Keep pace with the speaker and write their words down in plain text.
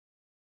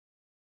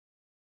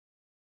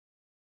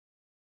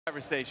driver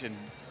station,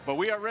 but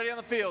we are ready on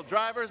the field.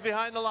 Drivers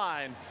behind the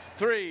line.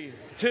 3,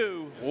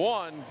 2,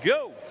 1,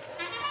 go.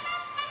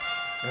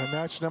 And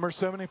match number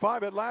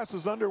 75 at last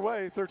is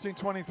underway.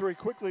 13:23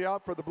 quickly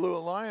out for the Blue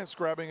Alliance,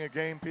 grabbing a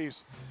game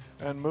piece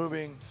and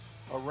moving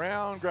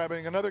around,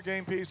 grabbing another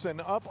game piece,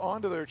 and up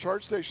onto their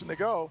charge station they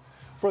go.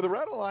 For the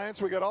Red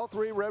Alliance, we got all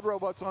three red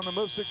robots on the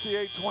move.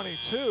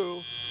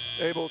 68-22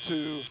 able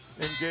to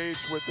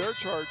engage with their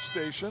charge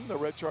station, the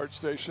red charge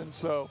station.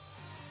 So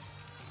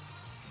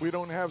we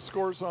don't have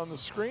scores on the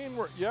screen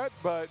yet,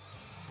 but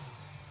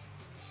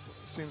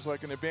seems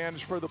like an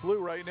advantage for the blue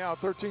right now.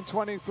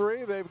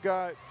 13:23, they've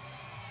got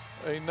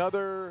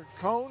another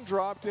cone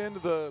dropped into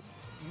the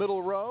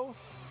middle row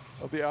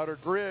of the outer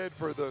grid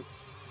for in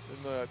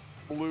the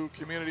blue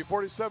community.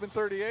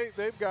 47-38,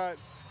 they've got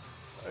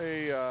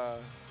a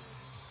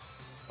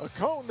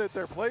cone that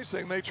they're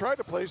placing. They tried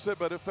to place it,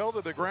 but it fell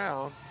to the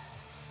ground.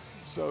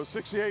 So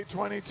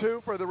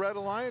 68-22 for the Red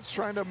Alliance,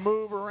 trying to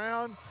move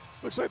around.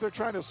 Looks like they're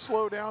trying to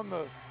slow down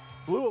the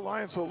Blue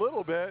Alliance a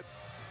little bit,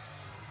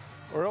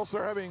 or else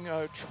they're having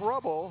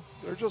trouble.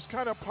 They're just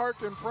kind of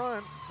parked in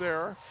front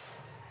there.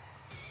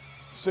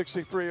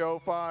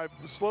 63-05,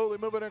 slowly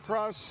moving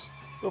across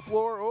the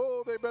floor.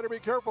 Oh, they better be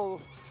careful.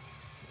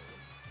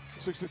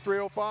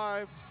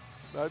 63-05,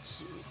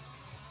 that's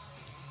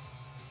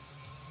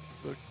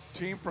the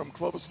team from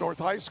Clovis North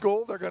High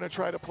School. They're going to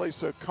try to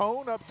place a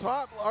cone up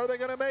top. Are they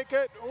going to make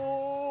it?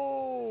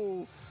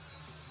 Oh,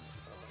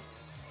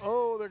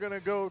 they're going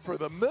to go for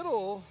the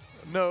middle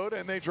node,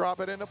 and they drop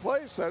it into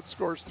place. That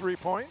scores 3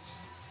 points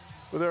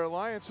for their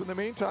Alliance. In the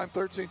meantime,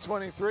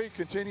 13-23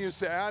 continues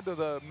to add to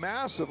the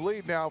massive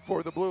lead now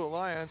for the Blue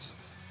Alliance.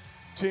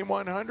 Team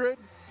 100,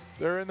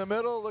 they're in the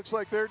middle. Looks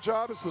like their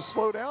job is to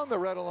slow down the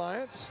Red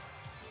Alliance.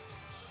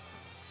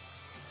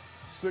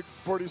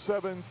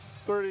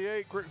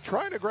 47-38,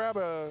 trying to grab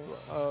a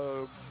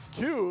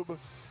cube,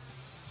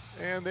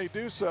 and they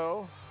do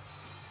so.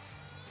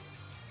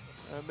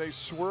 And they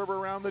swerve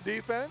around the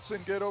defense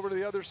and get over to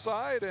the other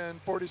side,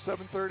 and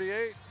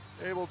 47-38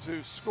 able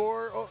to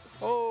score.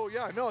 Oh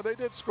yeah, no, they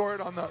did score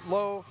it on that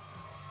low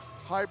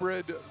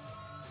hybrid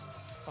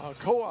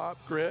co-op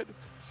grid.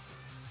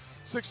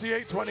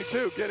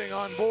 68-22 getting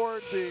on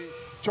board the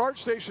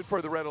charge station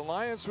for the Red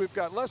Alliance. We've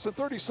got less than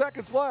 30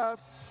 seconds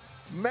left.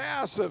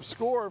 Massive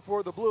score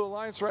for the Blue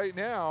Alliance right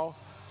now.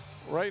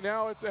 Right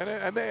now,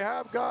 and they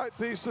have got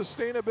the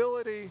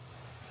sustainability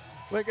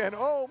link, and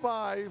oh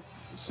my,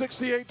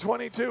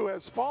 68-22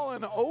 has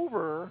fallen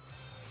over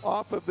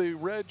off of the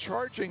red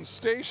charging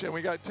station.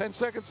 We got 10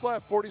 seconds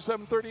left.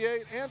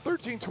 47-38 and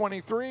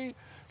 13-23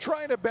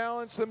 trying to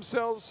balance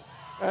themselves,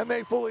 and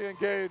they fully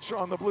engage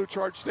on the blue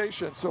charge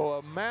station. So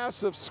a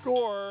massive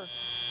score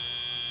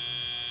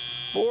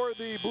for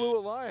the Blue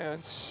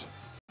Alliance.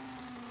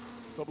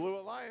 The Blue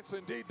Alliance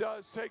indeed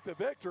does take the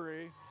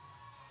victory,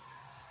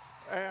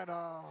 and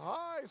a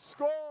high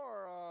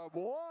score of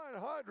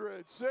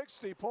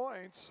 160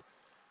 points,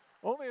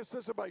 only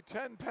assisted by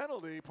 10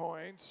 penalty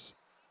points.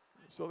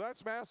 So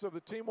that's massive.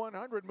 The Team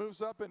 100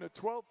 moves up into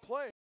 12th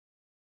place.